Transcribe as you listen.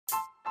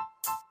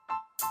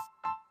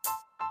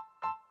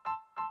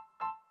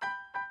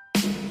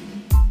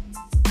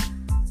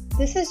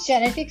This is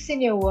Genetics in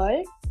Your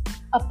World,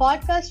 a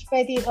podcast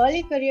by the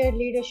Early Career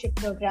Leadership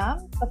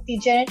Program of the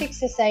Genetics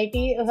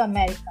Society of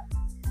America,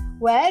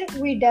 where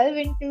we delve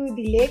into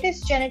the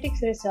latest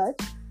genetics research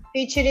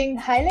featuring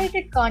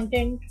highlighted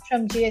content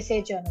from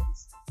GSA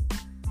journals.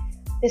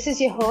 This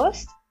is your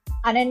host,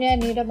 Ananya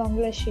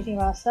Needamangala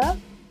Srinivasa,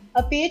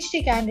 a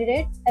PhD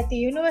candidate at the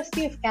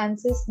University of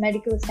Kansas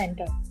Medical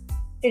Center.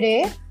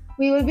 Today,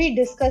 we will be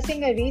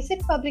discussing a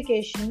recent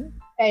publication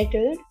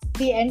titled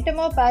The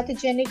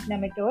Entomopathogenic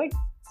Nematode,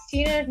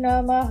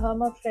 Stenoderma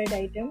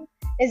hermaphroditum,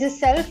 is a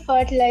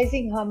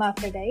self-fertilizing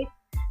hermaphrodite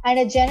and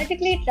a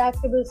genetically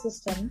tractable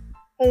system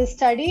for the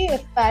study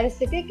of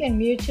parasitic and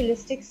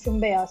mutualistic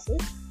symbiosis,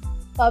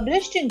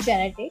 published in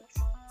Genetics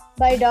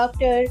by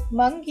Dr.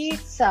 Meng-Yi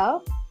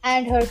Tsao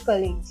and her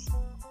colleagues.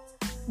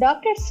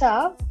 Dr.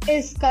 Tsao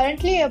is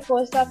currently a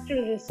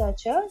postdoctoral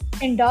researcher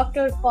in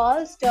Dr.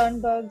 Paul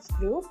Sternberg's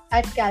group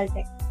at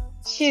Caltech.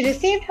 She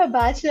received her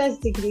bachelor's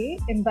degree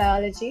in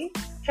biology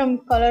from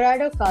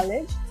Colorado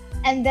College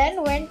and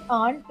then went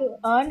on to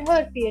earn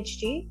her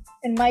PhD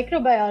in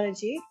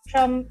microbiology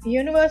from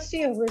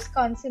University of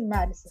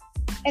Wisconsin-Madison.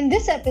 In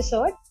this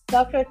episode,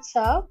 Dr.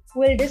 Tsao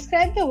will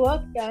describe the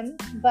work done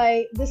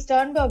by the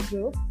Sternberg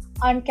group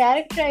on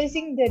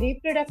characterizing the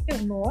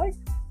reproductive mode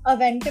of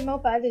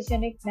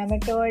entomopathogenic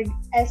nematode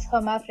S.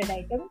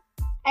 hermaphroditum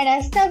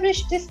and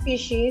establish this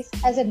species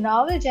as a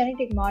novel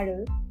genetic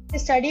model to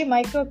study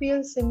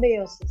microbial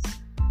symbiosis.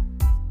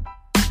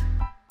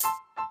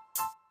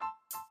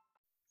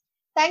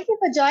 Thank you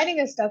for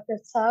joining us, Dr.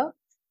 Tsao.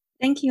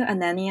 Thank you,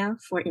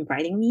 Ananya, for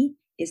inviting me.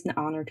 It's an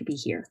honor to be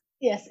here.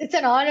 Yes, it's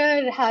an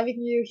honor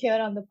having you here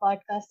on the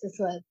podcast as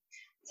well.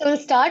 So we'll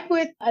start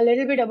with a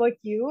little bit about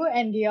you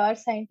and your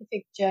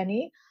scientific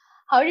journey.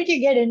 How did you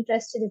get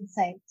interested in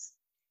science?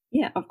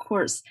 Yeah, of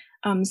course.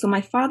 So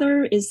my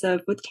father is a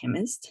food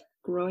chemist.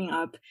 Growing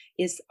up,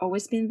 it's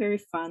always been very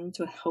fun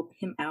to help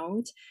him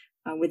out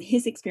with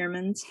his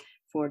experiments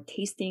for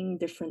tasting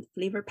different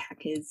flavor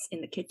packets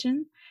in the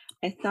kitchen.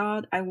 I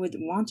thought I would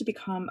want to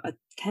become a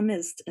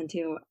chemist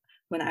until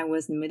when I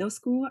was in middle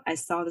school, I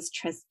saw this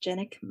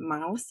transgenic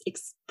mouse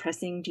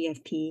expressing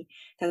GFP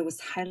that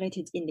was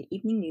highlighted in the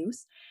evening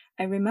news.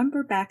 I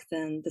remember back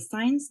then the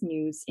science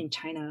news in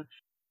China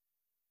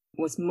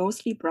was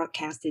mostly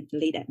broadcasted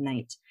late at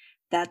night.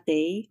 That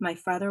day, my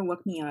father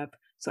woke me up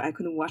so I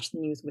could watch the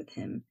news with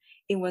him.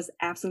 It was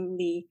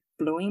absolutely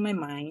blowing my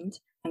mind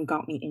and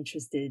got me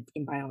interested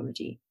in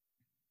biology.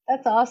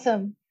 That's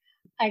awesome.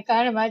 I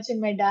can't imagine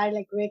my dad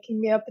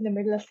waking me up in the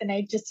middle of the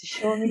night just to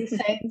show me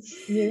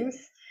science news.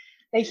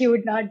 He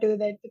would not do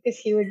that because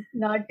he would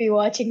not be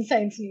watching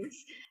science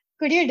news.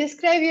 Could you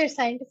describe your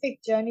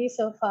scientific journey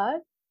so far?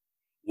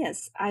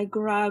 Yes, I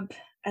grew up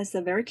as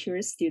a very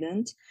curious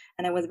student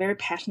and I was very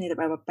passionate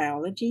about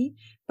biology,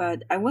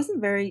 but I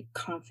wasn't very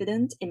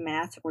confident in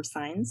math or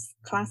science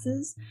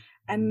classes.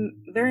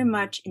 I'm very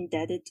much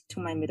indebted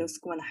to my middle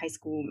school and high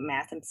school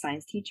math and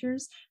science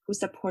teachers who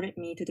supported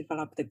me to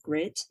develop the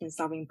grit in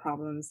solving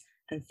problems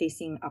and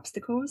facing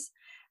obstacles.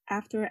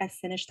 After I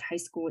finished high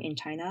school in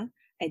China,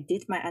 I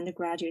did my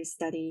undergraduate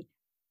study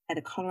at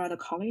the Colorado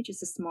College.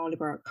 It's a small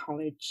liberal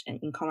college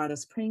in Colorado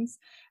Springs.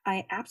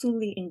 I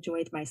absolutely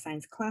enjoyed my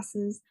science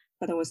classes,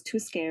 but I was too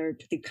scared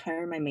to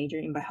declare my major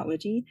in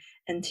biology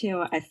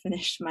until I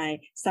finished my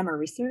summer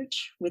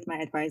research with my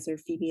advisor,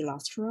 Phoebe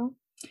Lostro.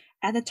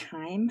 At the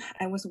time,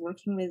 I was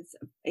working with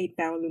a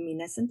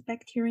bioluminescent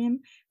bacterium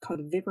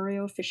called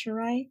Vibrio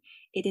fischeri.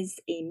 It is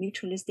a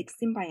mutualistic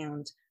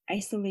symbiont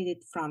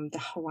isolated from the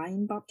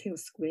Hawaiian bobtail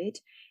squid,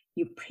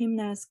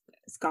 Euprymna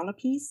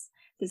scalopes.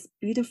 This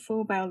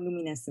beautiful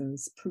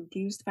bioluminescence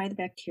produced by the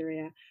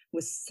bacteria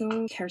was so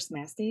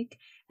charismatic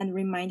and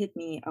reminded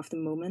me of the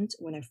moment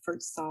when I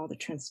first saw the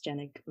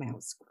transgenic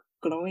mouse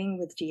glowing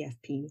with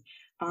GFP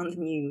on the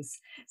news.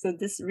 So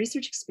this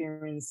research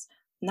experience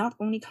not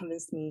only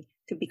convinced me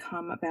to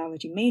become a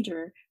biology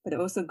major, but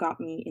also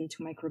got me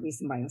into microbial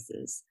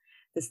symbiosis,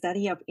 the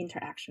study of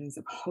interactions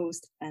of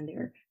hosts and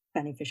their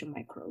beneficial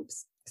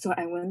microbes. So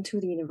I went to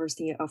the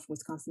University of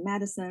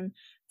Wisconsin-Madison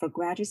for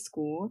graduate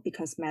school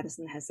because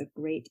Madison has a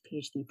great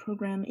PhD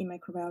program in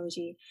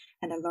microbiology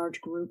and a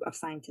large group of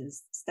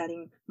scientists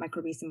studying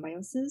microbial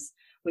symbiosis.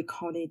 We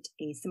called it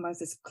a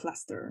symbiosis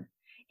cluster.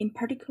 In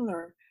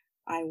particular,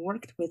 I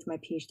worked with my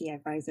PhD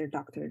advisor,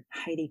 Dr.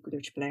 Heidi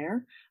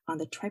Goodrich-Blair, on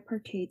the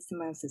tripartite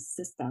symbiosis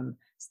system,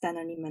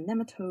 Stenoderma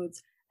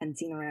nematodes and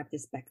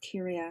Xenorhabdis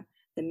bacteria,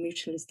 the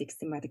mutualistic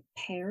symbiotic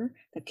pair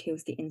that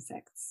kills the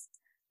insects.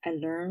 I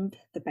learned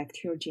the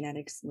bacterial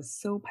genetics was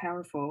so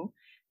powerful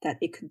that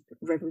it could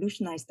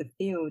revolutionize the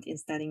field in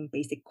studying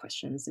basic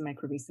questions in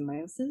microbial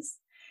symbiosis.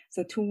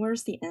 So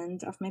towards the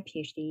end of my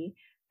PhD,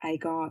 I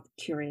got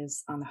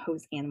curious on the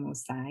host animal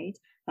side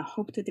and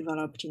hope to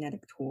develop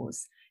genetic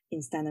tools in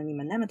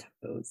Stenoderma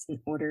nematodes in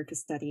order to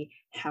study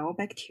how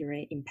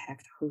bacteria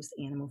impact host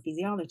animal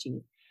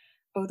physiology.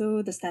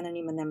 Although the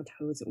Stenoderma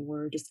nematodes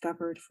were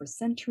discovered for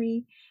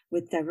centuries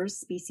with diverse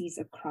species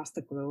across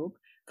the globe,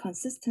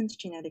 consistent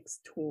genetics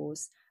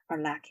tools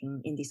are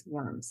lacking in these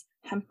worms,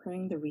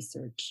 hampering the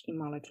research in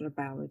molecular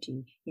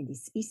biology in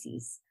these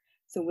species.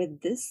 So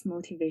with this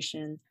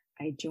motivation,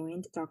 I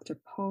joined Dr.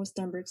 Paul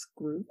Sternberg's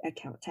group at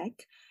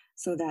Caltech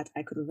so that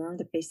I could learn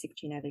the basic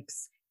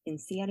genetics in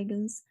C.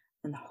 elegans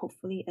and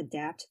hopefully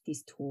adapt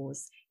these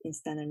tools in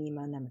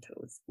Stanonema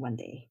nematodes one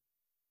day.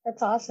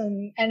 That's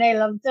awesome. And I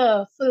love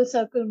the full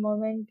circle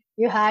moment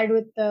you had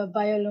with the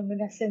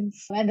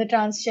bioluminescence and the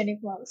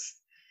transgenic mouse.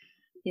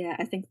 Yeah,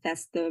 I think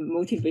that's the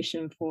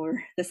motivation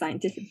for the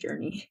scientific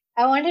journey.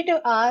 I wanted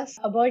to ask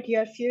about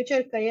your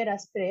future career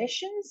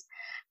aspirations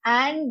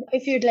and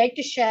if you'd like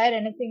to share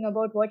anything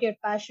about what you're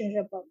passionate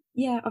about.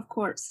 Yeah, of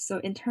course. So,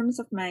 in terms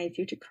of my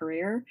future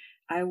career,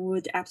 I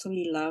would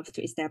absolutely love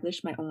to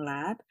establish my own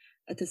lab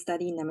to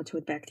study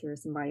nematode bacteria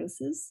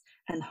symbiosis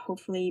and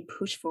hopefully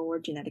push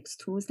forward genetics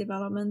tools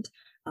development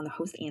on the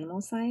host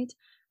animal side.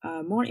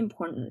 More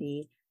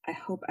importantly, I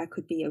hope I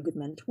could be a good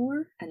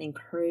mentor and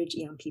encourage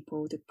young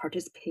people to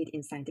participate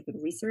in scientific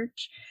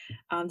research.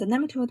 The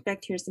nematode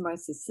bacteria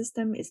symbiosis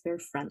system is very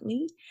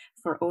friendly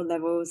for all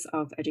levels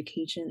of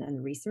education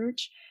and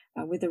research.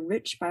 With a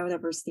rich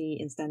biodiversity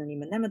in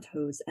Stanonema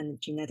nematodes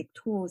and genetic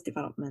tools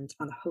development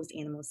on the host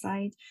animal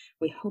side,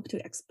 we hope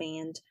to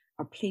expand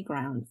our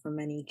playground for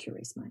many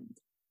curious minds.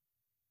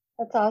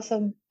 That's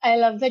awesome. I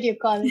love that you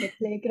call it a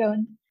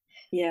playground.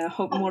 Yeah,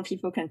 hope more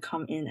people can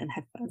come in and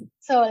have fun.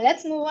 So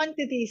let's move on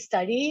to the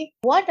study.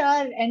 What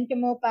are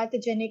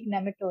entomopathogenic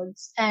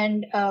nematodes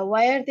and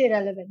why are they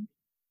relevant?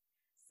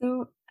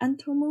 So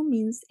entomo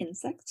means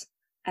insect,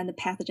 and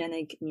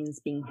pathogenic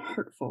means being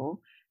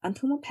hurtful.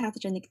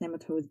 Entomopathogenic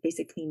nematodes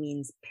basically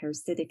means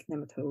parasitic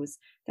nematodes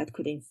that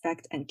could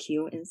infect and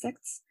kill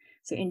insects.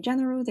 So in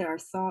general, they are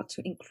thought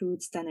to include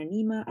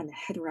Stanonema and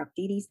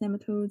Heteraptides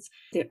nematodes.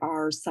 There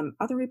are some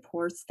other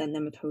reports that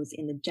nematodes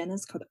in the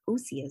genus called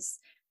Osseus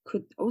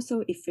could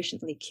also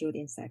efficiently kill the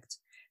insect.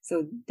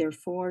 So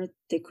therefore,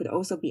 they could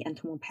also be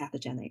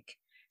entomopathogenic.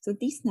 So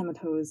these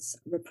nematodes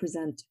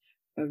represent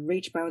a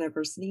rich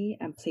biodiversity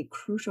and play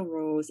crucial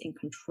roles in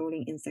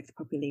controlling insect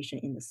population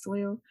in the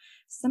soil.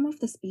 Some of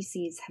the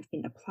species have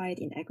been applied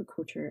in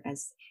agriculture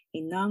as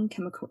a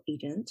non-chemical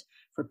agent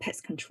for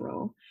pest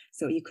control.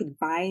 So you could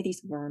buy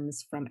these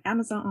worms from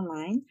Amazon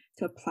online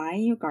to apply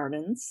in your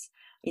gardens.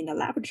 In the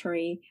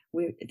laboratory,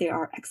 they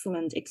are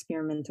excellent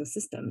experimental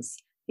systems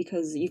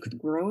because you could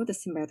grow the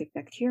symbiotic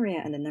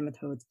bacteria and the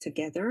nematode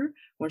together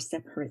or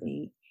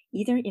separately,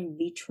 either in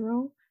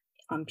vitro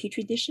on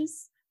petri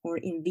dishes or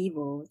in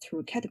vivo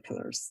through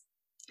caterpillars.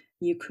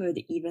 You could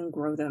even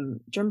grow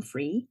them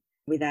germ-free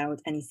without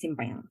any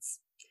symbionts.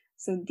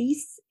 So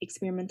these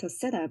experimental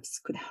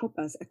setups could help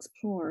us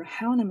explore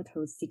how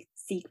nematodes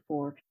seek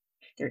for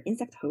their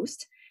insect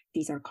host.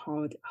 These are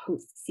called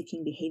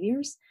host-seeking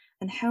behaviors,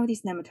 and how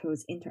these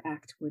nematodes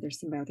interact with their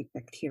symbiotic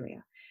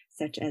bacteria,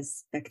 such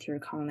as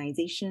bacterial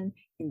colonization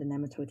in the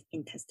nematode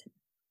intestine.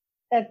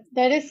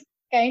 That is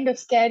kind of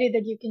scary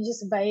that you can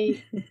just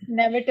buy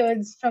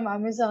nematodes from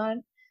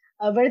Amazon.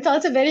 But it's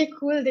also very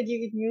cool that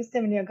you can use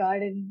them in your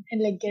garden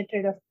and like get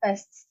rid of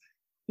pests.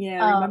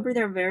 Yeah, remember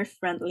they're very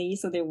friendly,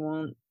 so they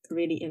won't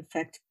really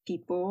infect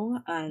people,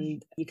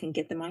 and you can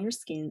get them on your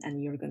skin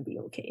and you're going to be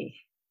okay.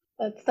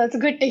 That's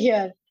good to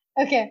hear.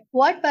 Okay,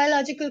 what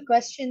biological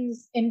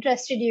questions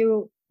interested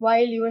you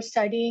while you were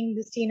studying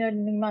the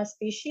Stenonema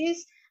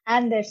species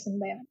and their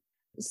symbiont?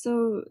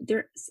 So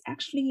there's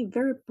actually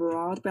very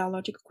broad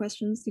biological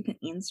questions you can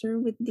answer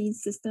with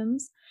these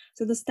systems.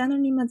 So the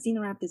Stanonema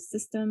xenorhabditis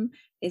system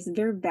is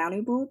very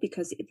valuable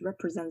because it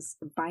represents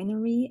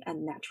binary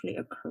and naturally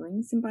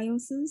occurring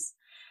symbiosis.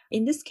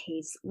 In this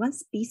case, one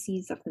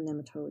species of the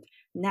nematode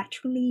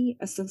naturally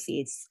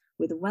associates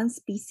with one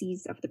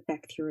species of the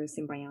bacterial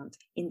symbiont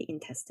in the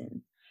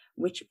intestine,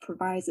 which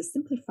provides a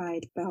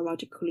simplified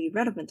biologically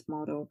relevant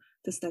model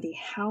to study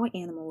how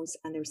animals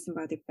and their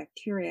symbiotic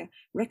bacteria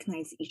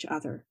recognize each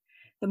other.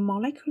 The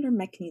molecular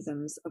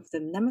mechanisms of the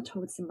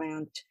nematode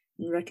symbiont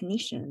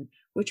recognition,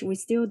 which we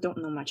still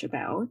don't know much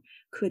about,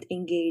 could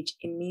engage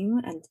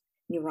immune and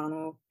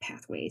neuronal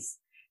pathways.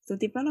 So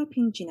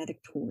developing genetic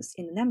tools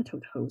in the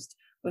nematode host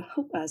will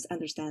help us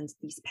understand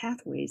these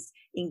pathways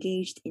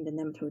engaged in the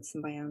nematode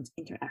symbiont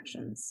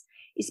interactions,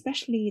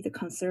 especially the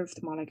conserved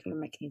molecular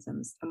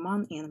mechanisms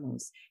among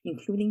animals,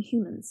 including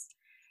humans.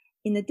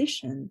 In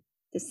addition,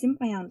 the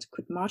symbiont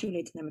could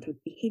modulate nematode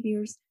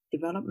behaviors,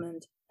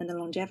 development, and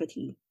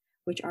longevity,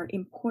 which are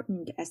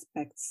important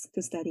aspects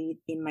to study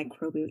in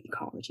microbial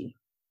ecology.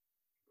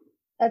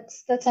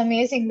 That's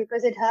amazing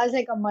because it has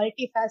like a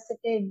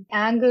multifaceted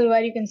angle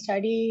where you can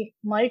study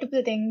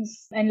multiple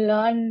things and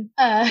learn.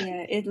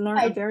 Yeah, it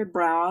learned very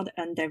broad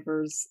and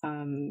diverse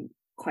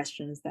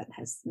questions that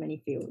has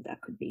many fields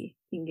that could be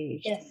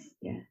engaged. Yes.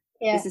 Yeah.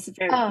 Yeah. This is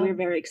we're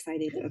very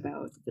excited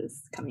about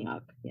this coming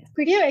up. Yeah.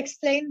 Could you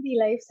explain the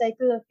life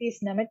cycle of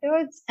these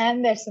nematodes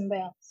and their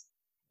symbionts?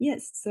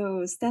 Yes.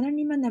 So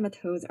Stanonema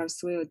nematodes are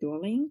soil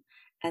dwelling,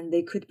 and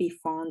they could be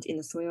found in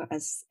the soil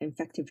as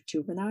infective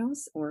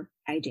juveniles or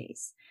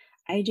IJs.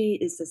 IJ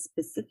is a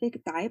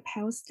specific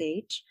diapause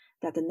stage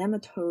that the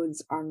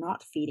nematodes are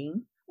not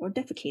feeding or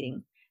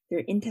defecating. Their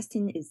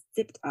intestine is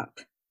zipped up,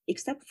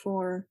 except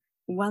for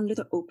one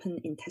little open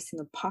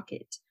intestinal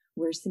pocket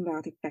where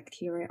symbiotic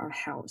bacteria are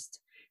housed.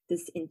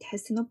 This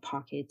intestinal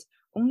pocket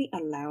only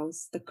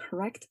allows the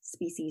correct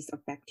species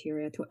of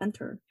bacteria to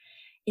enter.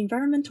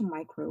 Environmental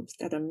microbes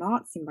that are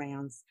not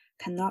symbionts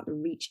cannot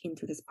reach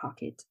into this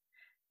pocket.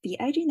 The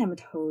IG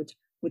nematode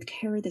would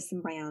carry the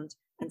symbiont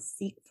and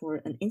seek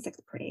for an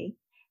insect prey.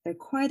 There are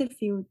quite a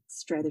few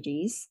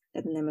strategies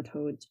that the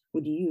nematode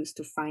would use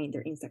to find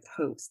their insect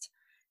host.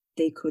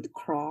 They could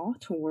crawl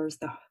towards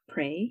the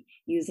prey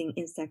using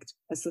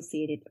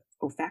insect-associated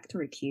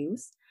olfactory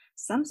cues.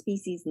 Some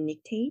species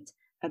nictate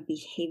a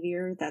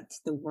behavior that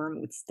the worm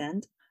would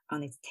stand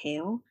on its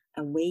tail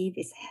and wave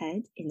its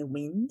head in the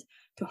wind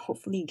to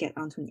hopefully get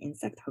onto an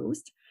insect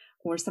host,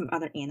 or some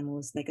other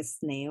animals like a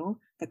snail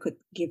that could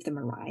give them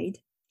a ride.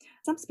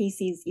 Some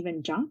species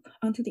even jump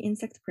onto the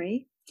insect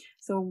prey.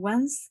 So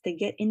once they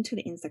get into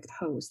the insect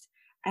host,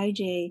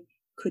 IgA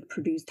could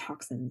produce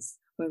toxins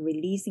while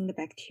releasing the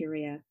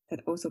bacteria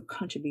that also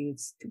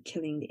contributes to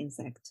killing the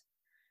insect.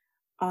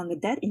 On the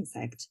dead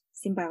insect,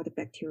 symbiotic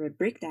bacteria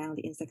break down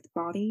the insect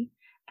body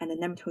and the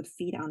nematode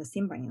feed on the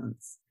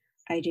symbionts.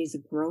 IgAs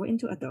grow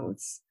into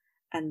adults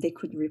and they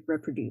could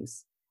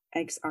reproduce.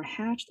 Eggs are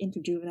hatched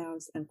into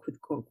juveniles and could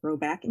grow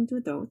back into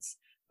adults,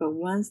 but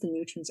once the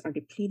nutrients are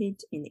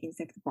depleted in the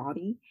insect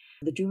body,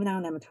 the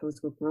juvenile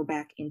nematodes will grow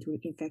back into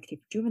infective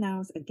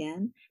juveniles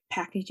again,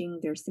 packaging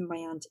their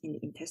symbiont in the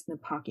intestinal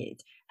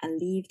pocket and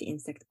leave the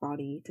insect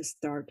body to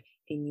start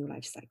a new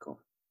life cycle.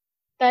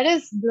 That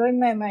is blowing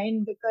my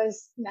mind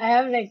because I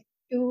have like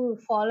two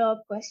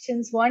follow-up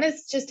questions. One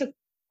is just a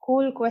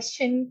cool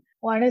question.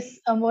 One is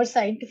a more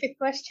scientific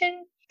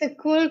question. The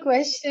cool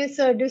question is,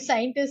 so do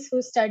scientists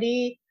who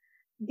study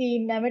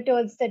the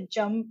nematodes that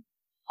jump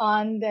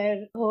on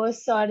their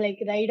hosts or like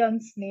ride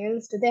on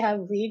snails, do they have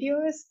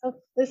videos of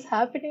this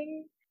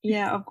happening?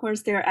 Yeah, of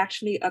course, there are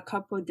actually a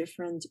couple of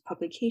different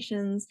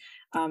publications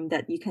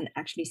that you can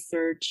actually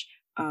search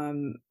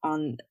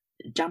on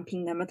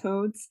jumping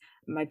nematodes.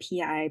 My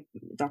PI,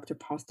 Dr.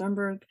 Paul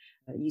Sternberg,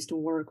 used to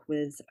work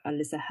with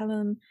Alyssa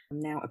Helm,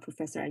 now a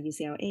professor at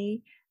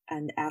UCLA,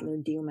 and Adler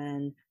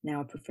Dielman,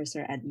 now a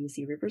professor at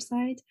UC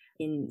Riverside.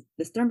 In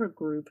the Sternberg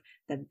group,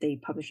 that they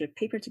published a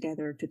paper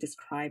together to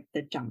describe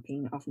the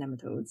jumping of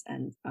nematodes.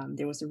 And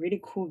there was a really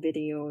cool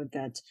video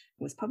that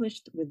was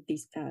published with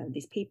these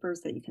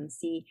papers that you can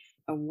see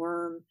a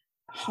worm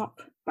hop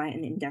by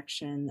an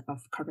induction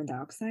of carbon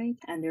dioxide.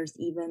 And there's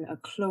even a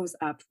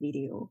close-up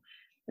video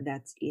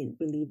that I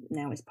believe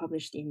now is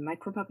published in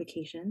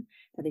Micropublication,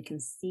 that you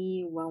can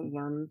see one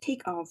worm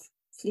take off,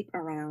 flip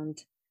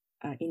around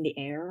in the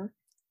air,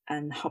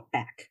 and hop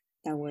back.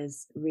 That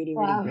was really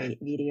great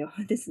video.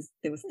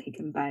 That was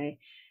taken by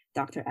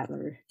Dr.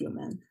 Adler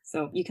Dielman.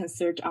 So you can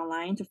search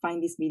online to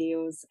find these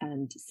videos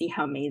and see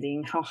how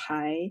amazing, how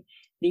high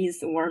these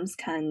worms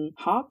can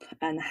hop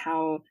and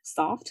how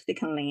soft they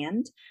can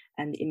land.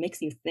 And it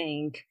makes you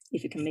think,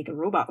 if you can make a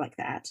robot like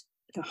that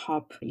to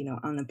hop,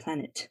 on a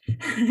planet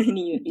in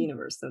the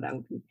universe. So that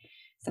would be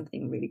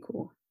something really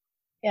cool.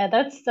 Yeah,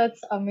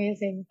 that's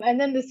amazing. And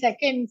then the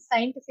second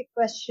scientific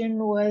question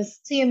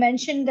was, so you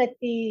mentioned that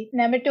the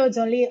nematodes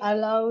only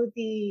allow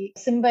the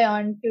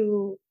symbiont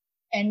to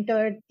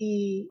enter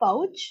the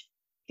pouch,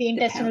 the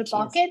intestinal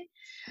pocket.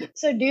 Yes.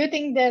 So do you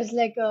think there's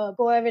like a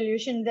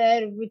coevolution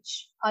there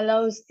which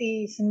allows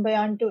the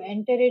symbiont to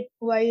enter it,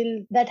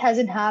 while that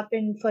hasn't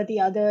happened for the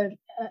other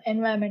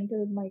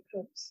environmental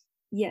microbes?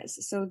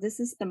 Yes, so this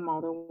is the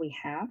model we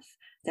have,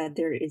 that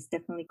there is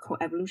definitely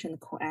coevolution,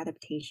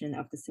 co-adaptation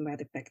of the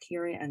symbiotic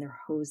bacteria and their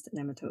host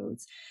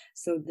nematodes.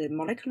 So the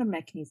molecular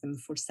mechanism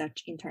for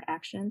such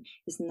interaction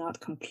is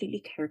not completely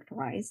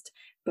characterized,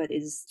 but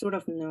is sort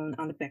of known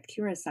on the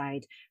bacteria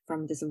side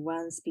from this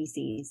one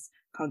species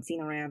called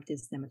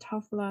Xenorhabditis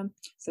nematophila.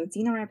 So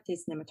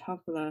Xenorhabditis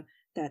nematophila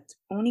that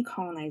only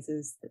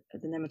colonizes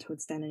the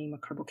nematode Steinernema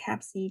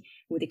carbocapsae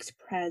would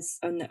express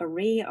an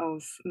array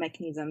of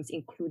mechanisms,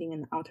 including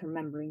an outer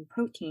membrane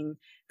protein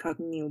called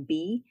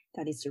NeoB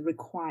that is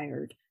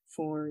required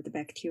for the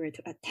bacteria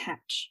to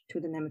attach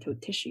to the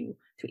nematode tissue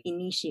to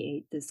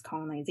initiate this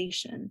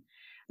colonization.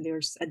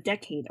 There's a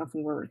decade of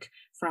work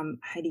from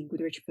Heidi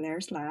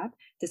Goodrich-Blair's lab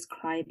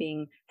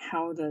describing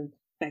how the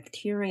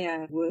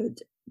bacteria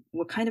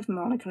what kind of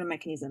molecular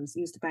mechanisms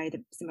used by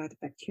the symbiotic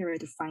bacteria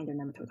to find their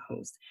nematode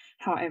host.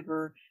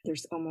 However,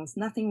 there's almost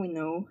nothing we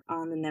know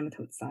on the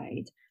nematode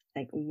side,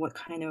 like what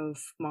kind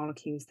of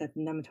molecules that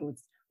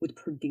nematodes would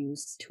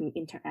produce to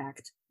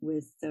interact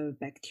with the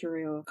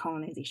bacterial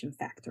colonization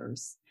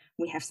factors.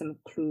 We have some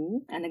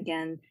clue, and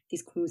again,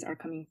 these clues are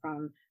coming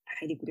from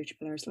Heidi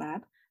Goodrich-Blair's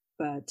lab,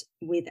 but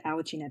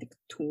without genetic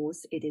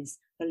tools, it is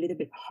a little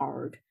bit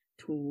hard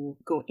to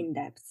go in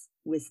depth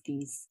with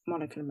these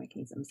molecular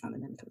mechanisms on the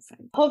nematode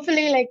side.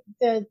 Hopefully, like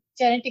the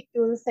genetic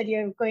tools that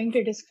you're going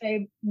to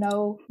describe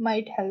now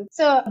might help.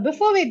 So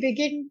before we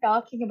begin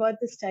talking about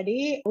the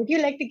study, would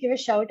you like to give a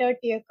shout out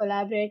to your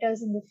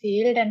collaborators in the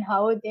field and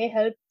how they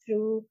helped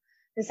through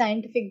the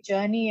scientific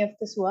journey of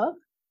this work?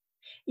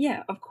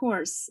 Yeah, of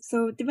course.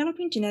 So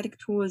developing genetic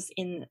tools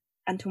in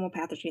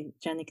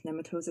entomopathogenic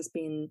nematodes has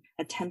been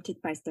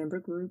attempted by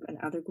Sternberg Group and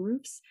other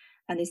groups,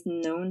 and is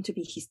known to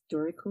be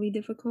historically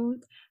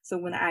difficult. So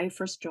when I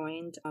first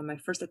joined, my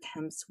first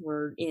attempts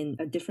were in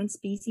a different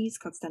species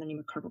called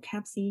Stannonema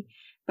carbocapsi,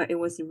 but it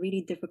was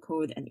really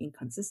difficult and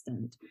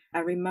inconsistent. I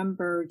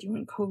remember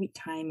during COVID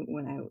time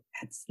when I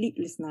had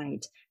sleepless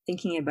night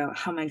thinking about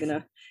how am I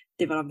gonna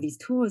develop these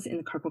tools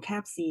in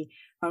carbocapsi.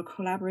 Our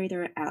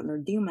collaborator Adler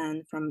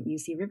Dillman from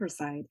UC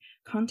Riverside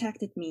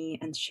contacted me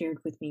and shared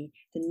with me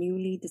the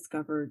newly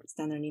discovered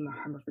Stannonema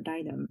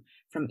hermaphroditum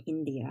from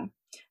India.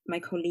 My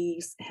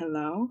colleagues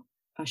Hillel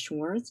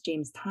Schwartz,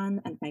 James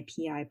Tan, and my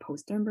PI Paul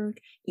Sternberg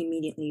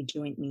immediately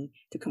joined me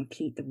to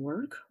complete the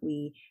work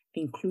we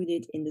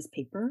included in this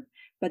paper.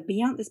 But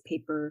beyond this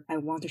paper, I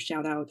want to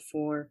shout out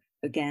for,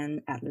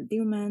 again, Adler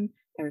Dillman,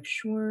 Eric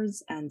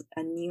Schwartz, and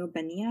Anil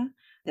Bania,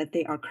 that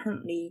they are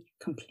currently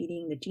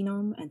completing the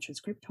genome and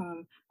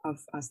transcriptome of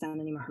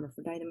Stannonema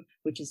hermaphroditum,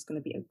 which is going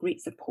to be a great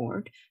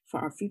support for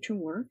our future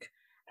work.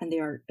 And they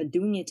are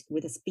doing it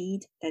with a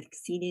speed that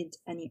exceeded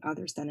any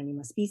other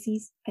Stannonema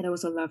species. I'd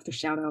also love to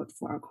shout out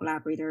for our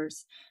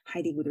collaborators,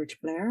 Heidi Goodrich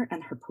Blair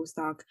and her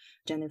postdoc,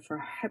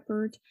 Jennifer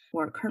Heppard, who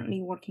are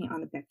currently working on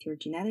the bacterial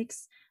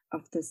genetics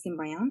of the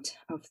symbiont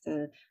of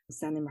the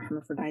Stannonema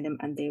hermaphroditum,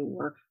 and they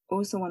were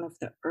also one of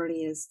the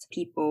earliest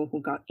people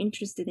who got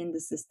interested in the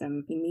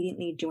system,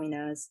 immediately joined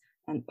us,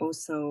 and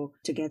also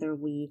together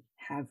we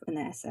have an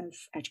SF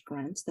Edge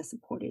grant that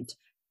supported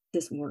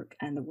this work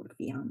and the work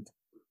beyond.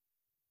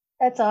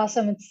 That's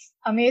awesome. It's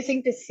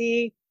amazing to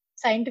see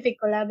scientific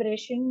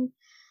collaboration,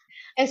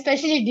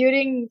 especially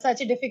during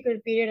such a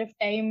difficult period of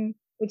time,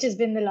 which has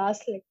been the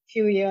last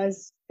few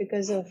years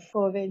because of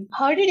COVID.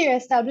 How did you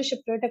establish a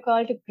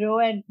protocol to grow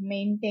and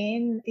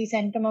maintain these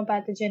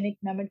entomopathogenic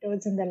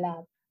nematodes in the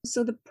lab?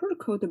 So the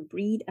protocol to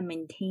breed and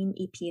maintain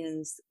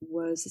EPNs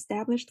was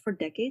established for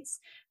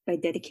decades by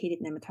dedicated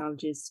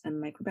nematologists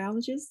and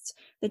microbiologists.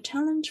 The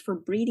challenge for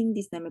breeding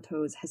these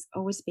nematodes has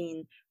always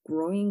been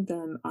growing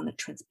them on a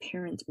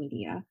transparent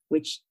media,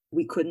 which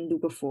we couldn't do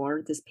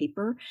before this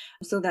paper,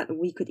 so that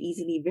we could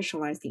easily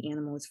visualize the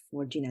animals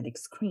for genetic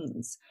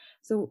screens.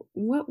 So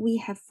what we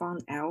have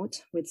found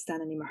out with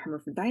Stannonema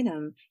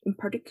hermaphroditum in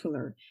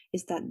particular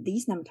is that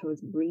these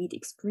nematodes breed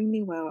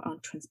extremely well on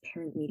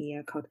transparent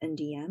media called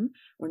NGM,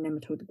 or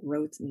nematode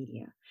growth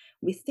media.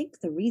 We think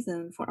the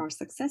reason for our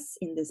success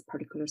in this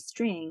particular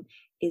strain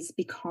is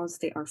because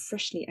they are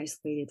freshly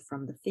isolated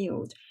from the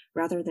field,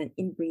 rather than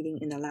inbreeding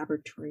in a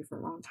laboratory for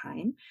a long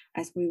time,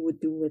 as we would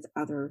do with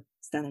other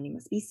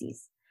Stannonema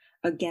species.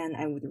 Again,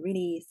 I would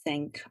really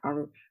thank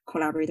our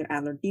collaborator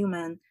Adler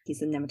Dillman.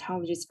 He's a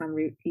nematologist from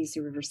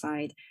UC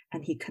Riverside,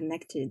 and he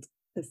connected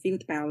the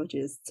field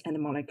biologists and the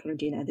molecular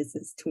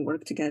geneticists to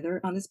work together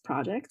on this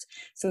project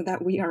so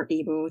that we are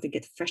able to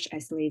get fresh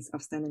isolates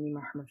of Stannonema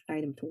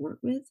hermaphroditum to work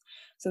with.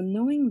 So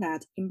knowing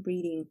that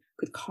inbreeding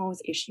could cause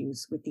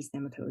issues with these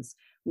nematodes,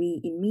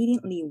 we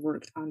immediately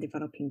worked on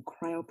developing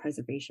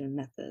cryopreservation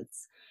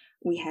methods.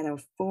 We had our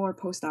 4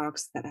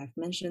 postdocs that I've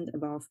mentioned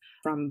above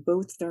from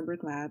both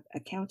Sternberg Lab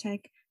at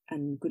Caltech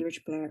and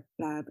Goodrich Blair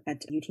Lab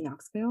at UT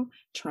Knoxville,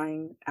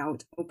 trying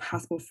out all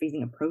possible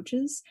freezing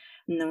approaches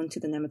known to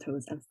the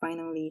nematodes. And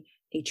finally,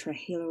 a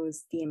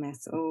Trahalo's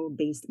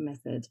DMSO-based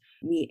method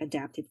we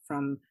adapted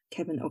from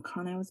Kevin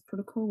O'Connell's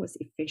protocol was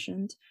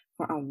efficient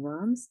for our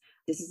worms.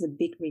 This is a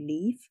big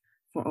relief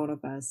for all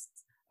of us.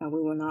 We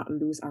will not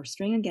lose our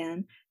string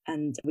again,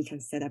 and we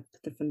can set up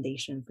the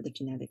foundation for the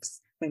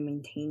genetics by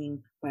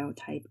maintaining wild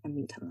type and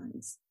mutant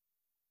lines.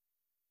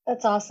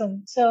 That's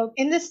awesome. So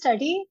in this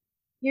study,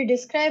 you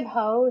describe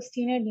how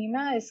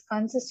Stannonema is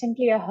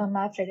consistently a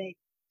hermaphrodite.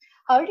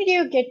 How did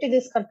you get to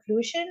this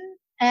conclusion,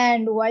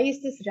 and why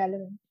is this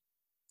relevant?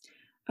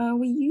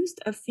 We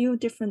used a few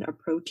different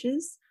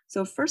approaches.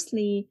 So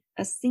firstly,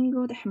 a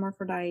single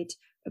hermaphrodite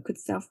could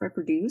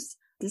self-reproduce.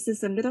 This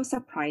is a little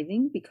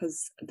surprising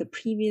because the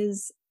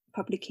previous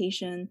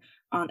publication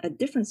on a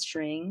different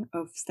strain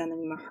of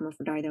Stannonema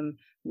hermaphroditum,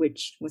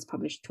 which was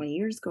published 20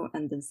 years ago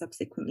and then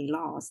subsequently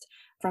lost.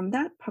 From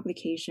that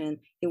publication,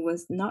 it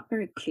was not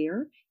very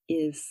clear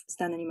if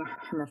Stannonema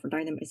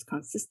hermaphroditum is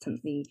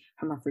consistently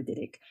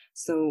hermaphroditic.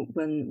 So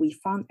when we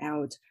found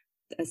out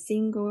a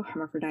single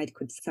hermaphrodite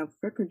could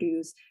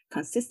self-reproduce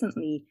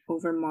consistently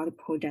over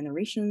multiple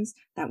generations,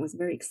 that was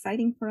very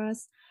exciting for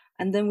us.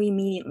 And then we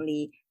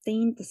immediately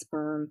stained the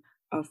sperm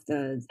of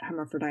the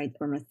hermaphrodite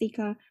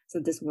spermatheca. So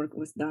this work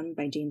was done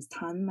by James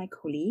Tan, my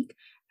colleague,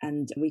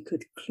 and we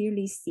could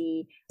clearly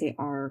see there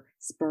are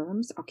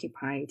sperms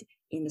occupied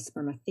in the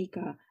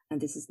spermatheca. And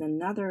this is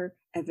another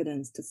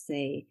evidence to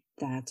say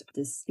that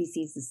this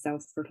species is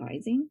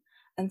self-fertilizing.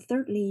 And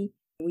thirdly,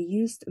 we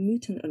used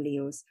mutant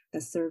alleles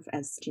that serve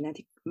as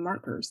genetic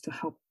markers to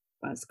help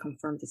us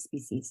confirm the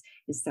species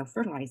is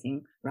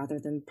self-fertilizing rather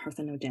than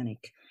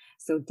parthenogenic.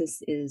 So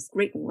this is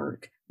great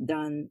work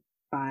done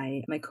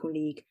by my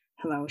colleague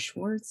Hillel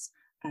Schwartz,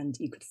 and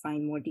you could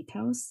find more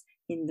details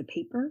in the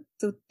paper.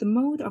 So the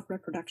mode of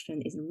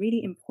reproduction is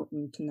really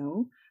important to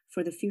know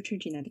for the future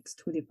genetics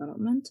tool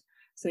development.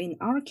 So in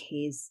our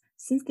case,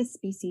 since the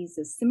species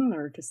is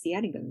similar to C.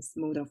 elegans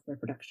mode of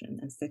reproduction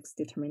and sex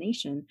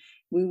determination,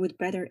 we would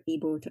better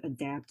able to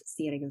adapt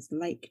C.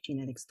 elegans-like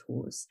genetics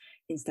tools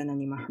in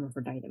Stanonema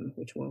hermaphroditum,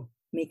 which will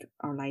make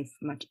our life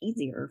much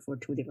easier for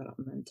tool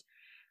development.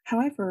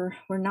 However,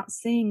 we're not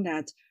saying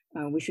that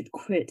we should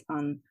quit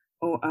on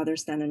all other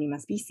Stanonema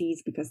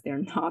species because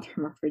they're not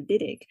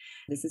hermaphroditic.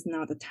 This is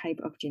not the type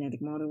of genetic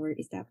model we're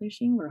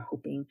establishing. We're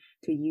hoping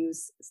to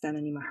use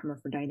Stanonema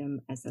hermaphroditum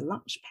as a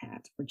launch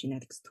pad for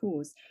genetics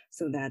tools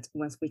so that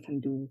once we can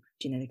do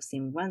genetics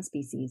in one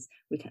species,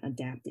 we can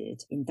adapt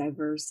it in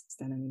diverse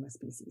Stanonema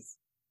species.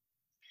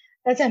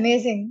 That's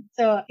amazing.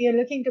 So you're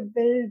looking to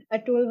build a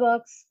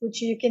toolbox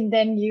which you can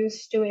then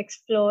use to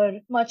explore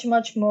much,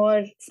 much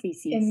more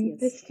species in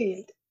this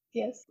field.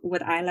 Yes.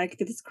 What I like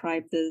to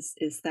describe this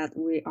is that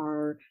we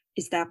are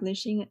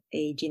establishing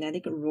a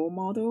genetic role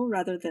model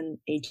rather than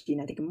a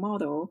genetic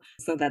model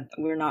so that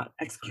we're not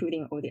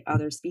excluding all the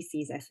other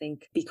species. I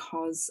think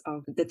because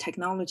of the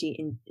technology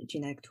in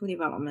genetic tool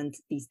development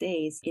these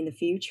days, in the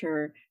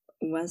future,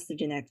 once the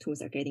genetic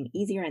tools are getting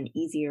easier and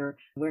easier,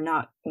 we're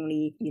not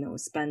only,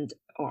 spend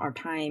all our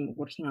time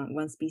working on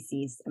one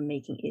species and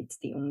making it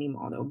the only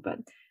model, but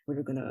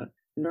we're going to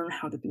learn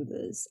how to do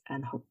this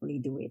and hopefully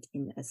do it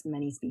in as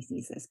many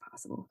species as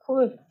possible.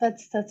 Cool.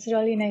 That's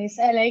really nice.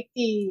 I like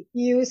the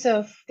use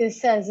of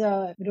this as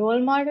a role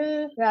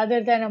model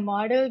rather than a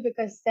model,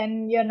 because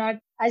then you're not,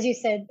 as you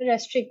said,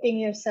 restricting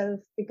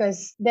yourself,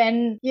 because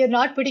then you're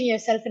not putting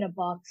yourself in a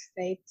box,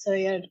 right? So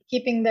you're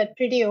keeping that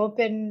pretty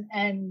open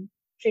and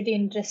pretty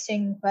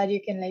interesting, where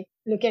you can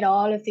look at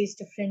all of these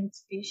different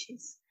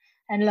species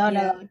and learn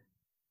a lot.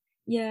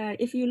 Yeah,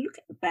 if you look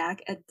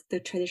back at the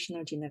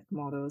traditional genetic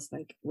models,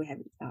 like we have,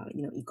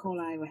 E.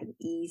 coli, we have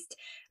yeast,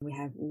 we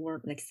have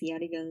worm like C.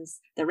 elegans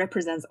that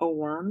represents all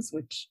worms,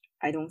 which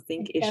I don't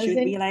think it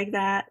should be like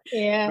that.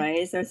 Yeah.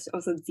 Right. So there's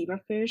also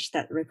zebrafish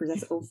that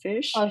represents all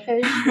fish. All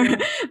fish. Yeah.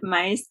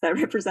 Mice that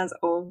represents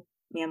all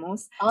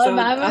mammals.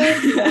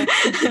 Mammals.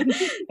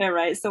 Yeah,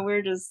 right. So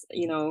we're just,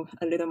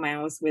 a little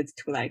mouse with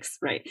two legs,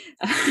 right?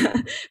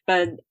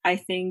 But I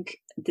think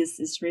this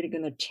is really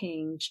going to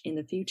change in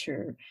the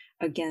future,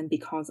 again,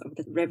 because of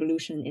the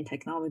revolution in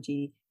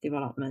technology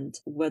development.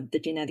 What the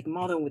genetic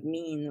model would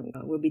mean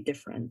will be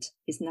different.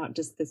 It's not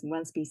just this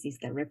one species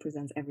that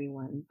represents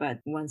everyone, but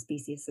one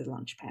species is a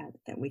launch pad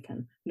that we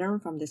can learn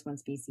from this one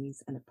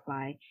species and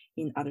apply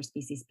in other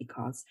species,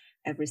 because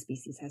every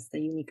species has the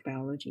unique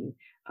biology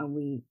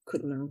we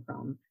could learn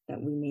from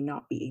that we may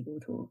not be able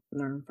to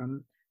learn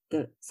from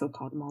the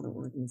so-called model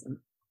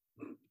organism.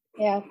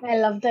 Yeah, I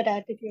love that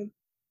attitude.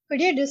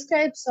 Could you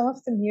describe some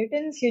of the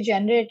mutants you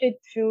generated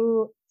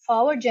through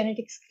forward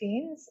genetic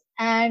screens?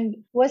 And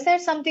was there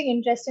something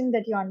interesting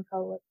that you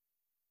uncovered?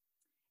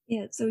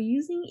 Yeah, so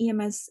using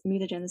EMS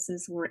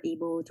mutagenesis, we're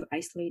able to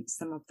isolate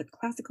some of the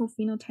classical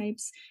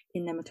phenotypes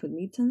in nematode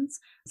mutants,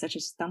 such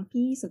as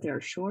Stumpy, so they're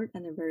short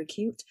and they're very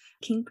cute.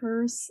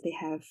 Kinkers, they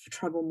have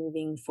trouble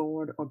moving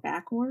forward or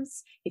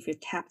backwards if you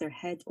tap their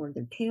head or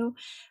their tail.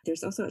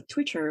 There's also a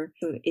twitcher,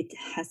 so it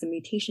has a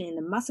mutation in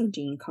the muscle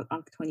gene called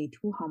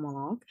UNC22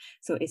 homolog,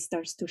 so it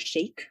starts to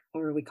shake,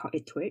 or we call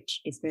it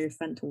twitch. It's very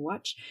fun to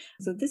watch.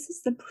 So this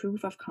is the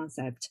proof of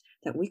concept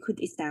that we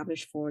could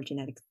establish for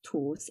genetic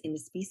tools in the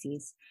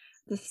species.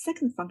 The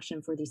second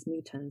function for these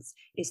mutants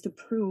is to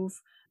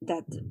prove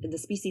that the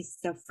species is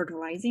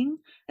self-fertilizing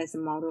as a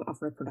model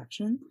of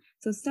reproduction.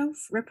 So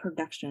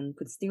self-reproduction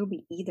could still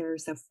be either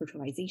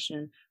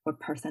self-fertilization or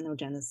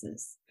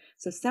parthenogenesis.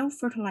 So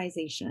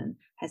self-fertilization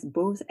has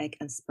both egg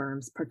and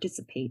sperms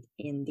participate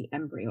in the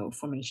embryo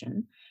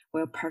formation,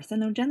 while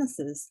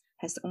parthenogenesis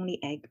has only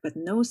egg but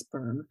no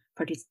sperm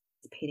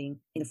participating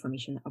in the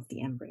formation of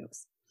the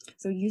embryos.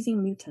 So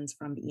using mutants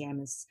from the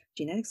EMS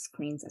genetic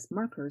screens as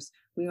markers,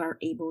 we are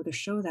able to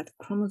show that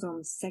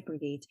chromosomes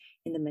segregate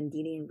in the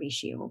Mendelian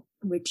ratio,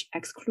 which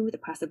exclude the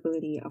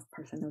possibility of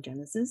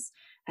parthenogenesis,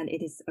 and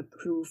it is a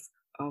proof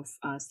of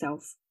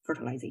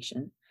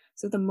self-fertilization.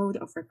 So the mode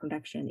of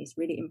reproduction is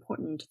really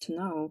important to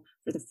know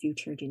for the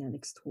future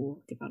genetics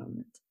tool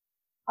development.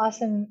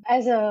 Awesome.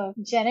 As a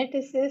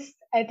geneticist,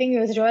 I think it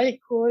was really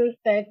cool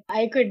that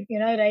I could,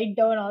 write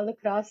down all the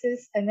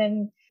crosses and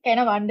then kind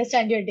of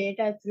understand your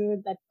data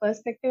through that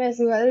perspective as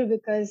well,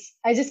 because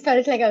I just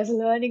felt like I was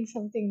learning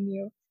something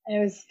new. And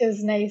it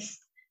was nice.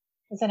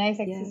 It's a nice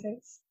exercise. Yeah.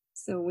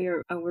 So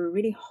we're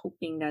really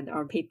hoping that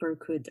our paper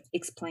could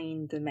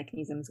explain the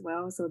mechanisms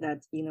well, so that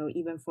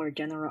even for a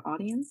general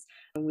audience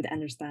would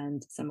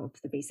understand some of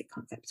the basic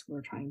concepts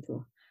we're trying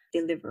to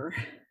deliver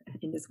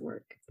in this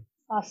work.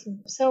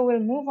 Awesome. So we'll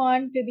move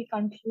on to the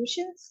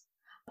conclusions.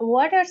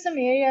 What are some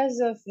areas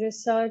of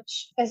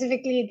research,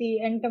 specifically the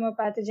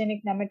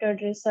entomopathogenic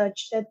nematode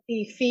research, that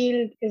the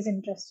field is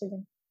interested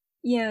in?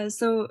 Yeah,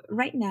 so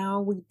right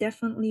now we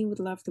definitely would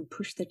love to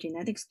push the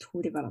genetics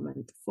tool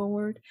development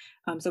forward.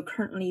 So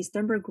currently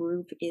Sternberg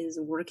Group is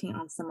working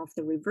on some of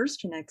the reverse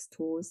genetics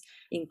tools,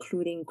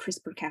 including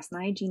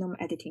CRISPR-Cas9 genome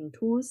editing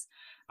tools.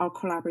 Our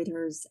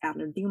collaborators,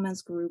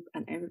 Adler-Dillman's group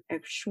and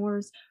Eric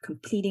Schwartz,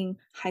 completing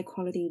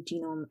high-quality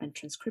genome and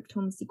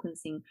transcriptome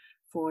sequencing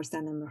for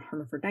Stannum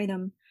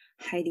hermaphroditum.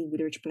 Heidi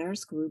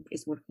Witterich-Blair's group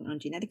is working on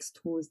genetics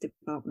tools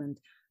development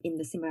in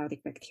the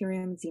symbiotic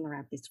bacterium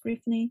Xenarhabdis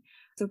griffini.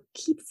 So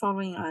keep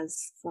following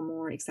us for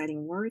more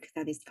exciting work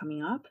that is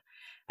coming up.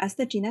 As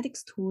the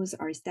genetics tools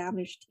are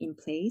established in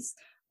place,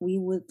 we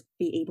would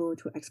be able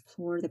to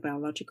explore the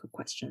biological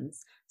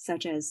questions,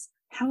 such as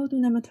how do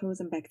nematodes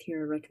and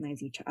bacteria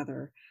recognize each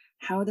other?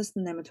 How does the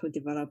nematode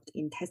develop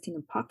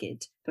intestinal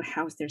pocket to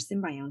house their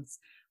symbionts?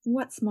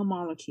 What small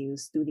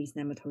molecules do these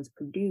nematodes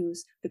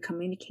produce to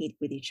communicate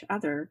with each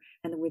other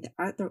and with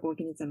other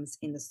organisms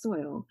in the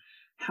soil?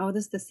 How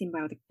does the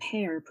symbiotic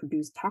pair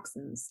produce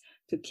toxins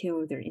to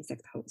kill their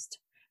insect host?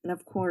 And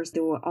of course,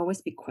 there will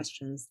always be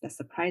questions that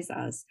surprise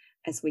us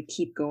as we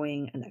keep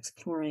going and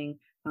exploring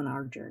on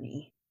our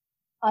journey.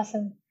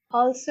 Awesome.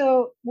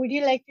 Also, would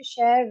you like to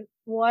share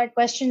what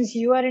questions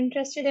you are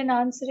interested in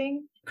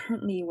answering?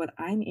 Currently, what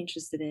I'm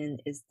interested in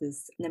is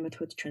this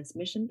nematode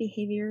transmission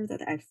behavior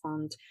that I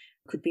found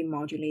could be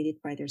modulated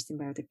by their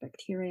symbiotic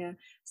bacteria.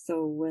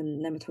 So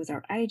when nematodes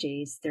are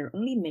IJs, their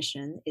only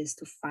mission is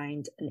to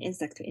find an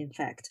insect to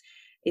infect.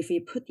 If we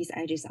put these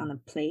IJs on a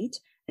plate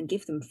and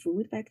give them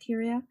food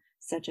bacteria,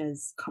 such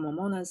as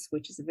Comomonas,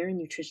 which is a very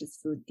nutritious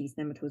food these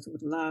nematodes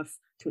would love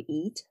to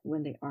eat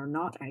when they are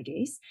not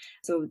IJs.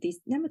 So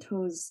these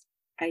nematodes,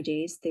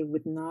 IJs, they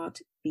would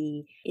not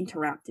be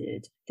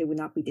interrupted. They would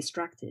not be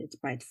distracted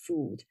by the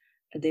food.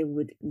 They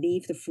would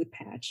leave the food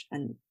patch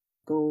and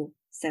go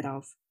set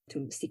off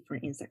to seek for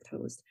insect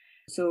host.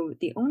 So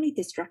the only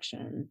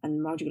distraction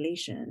and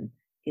modulation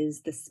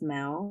is the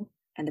smell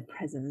and the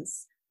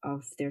presence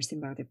of their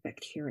symbiotic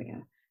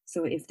bacteria.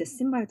 So if the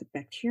symbiotic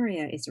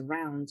bacteria is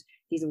around,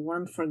 these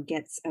worm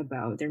forgets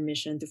about their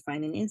mission to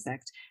find an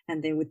insect,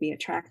 and they would be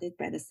attracted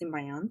by the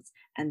symbionts,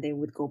 and they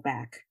would go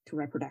back to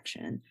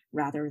reproduction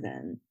rather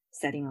than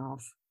setting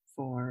off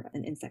for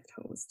an insect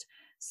host.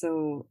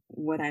 So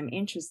what I'm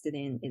interested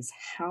in is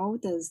how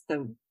does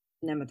the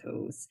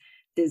nematodes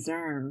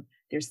discern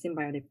their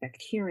symbiotic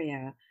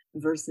bacteria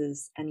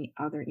versus any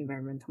other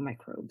environmental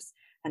microbes?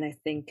 And I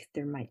think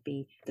there might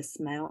be the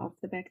smell of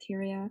the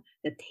bacteria,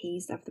 the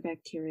taste of the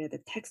bacteria, the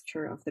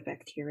texture of the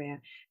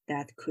bacteria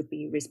that could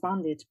be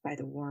responded by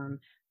the worm,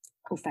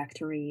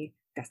 olfactory,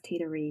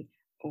 gustatory,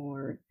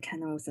 or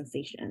canal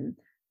sensation,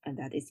 and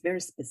that is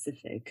very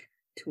specific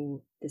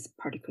to this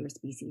particular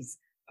species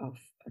of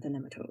the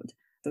nematode.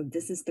 So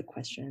this is the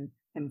question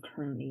I'm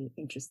currently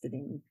interested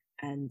in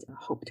and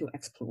hope to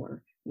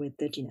explore with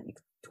the genetic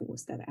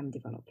tools that I'm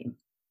developing.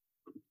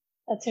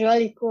 That's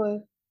really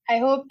cool. I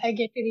hope I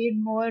get to read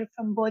more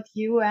from both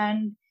you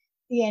and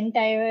the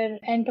entire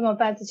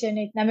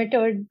entomopathogenic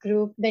nematode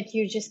group that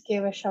you just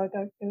gave a shout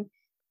out to.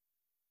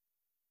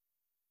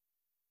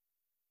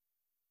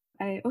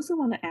 I also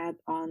want to add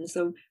on,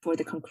 so for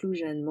the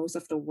conclusion, most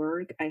of the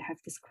work I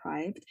have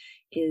described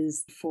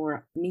is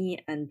for me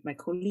and my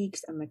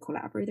colleagues and my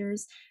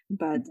collaborators,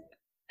 but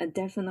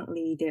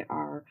definitely there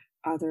are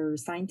other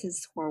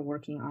scientists who are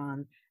working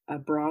on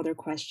broader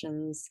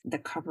questions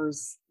that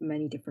covers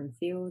many different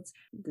fields,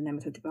 the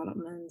nematode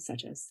development,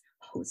 such as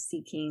host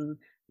seeking.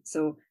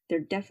 So there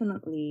are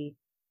definitely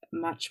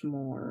much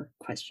more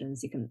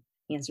questions you can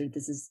answer.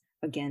 This is,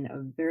 again,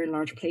 a very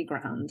large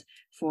playground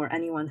for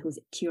anyone who's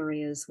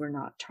curious. We're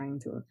not trying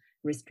to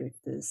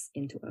restrict this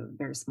into a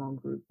very small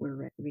group.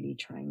 We're really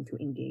trying to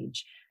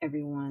engage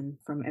everyone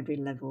from every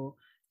level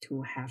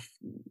to have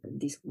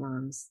these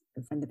worms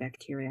and the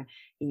bacteria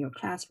in your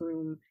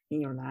classroom, in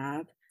your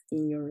lab,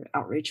 in your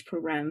outreach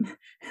program,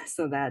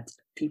 so that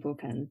people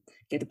can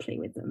get to play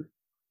with them.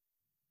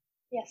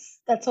 Yes,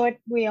 that's what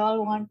we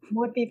all want,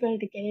 more people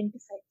to get into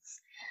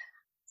science.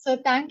 So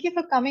thank you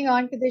for coming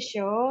on to the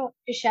show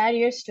to share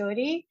your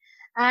story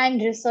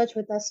and research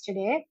with us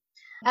today.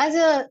 As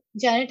a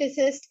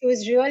geneticist, it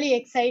was really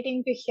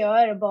exciting to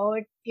hear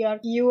about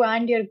you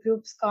and your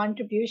group's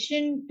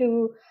contribution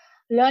to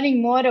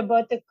learning more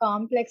about the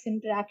complex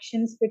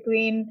interactions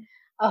between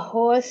a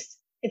host,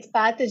 its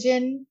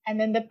pathogen, and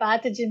then the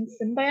pathogen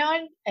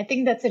symbiont. I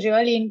think that's a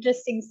really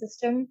interesting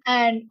system.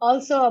 And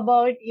also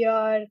about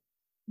your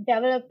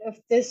development of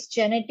this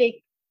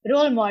genetic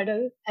role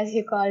model, as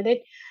you called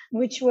it,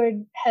 which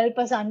would help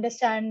us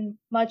understand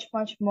much,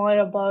 much more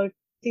about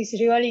these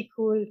really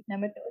cool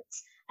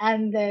nematodes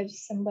and their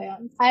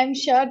symbionts. I'm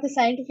sure the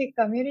scientific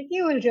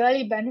community will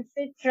really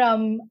benefit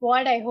from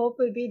what I hope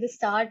will be the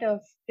start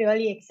of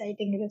really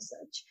exciting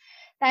research.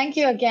 Thank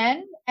you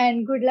again,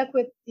 and good luck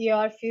with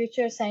your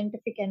future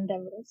scientific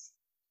endeavors.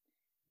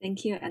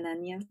 Thank you,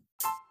 Ananya.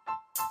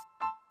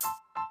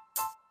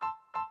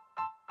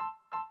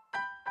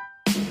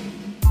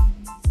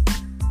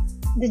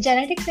 The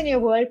Genetics in Your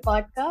World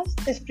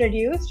podcast is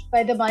produced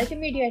by the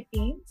multimedia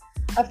team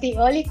of the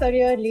Early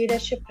Career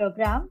Leadership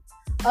Program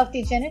of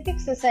the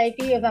Genetics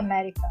Society of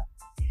America.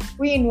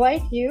 We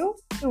invite you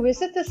to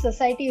visit the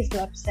Society's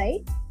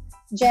website,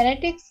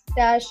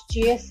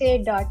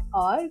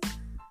 genetics-gsa.org,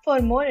 for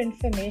more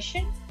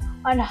information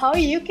on how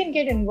you can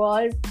get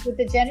involved with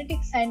the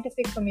genetic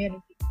scientific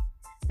community.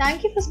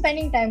 Thank you for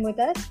spending time with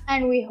us,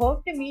 and we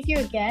hope to meet you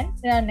again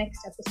in our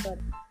next episode.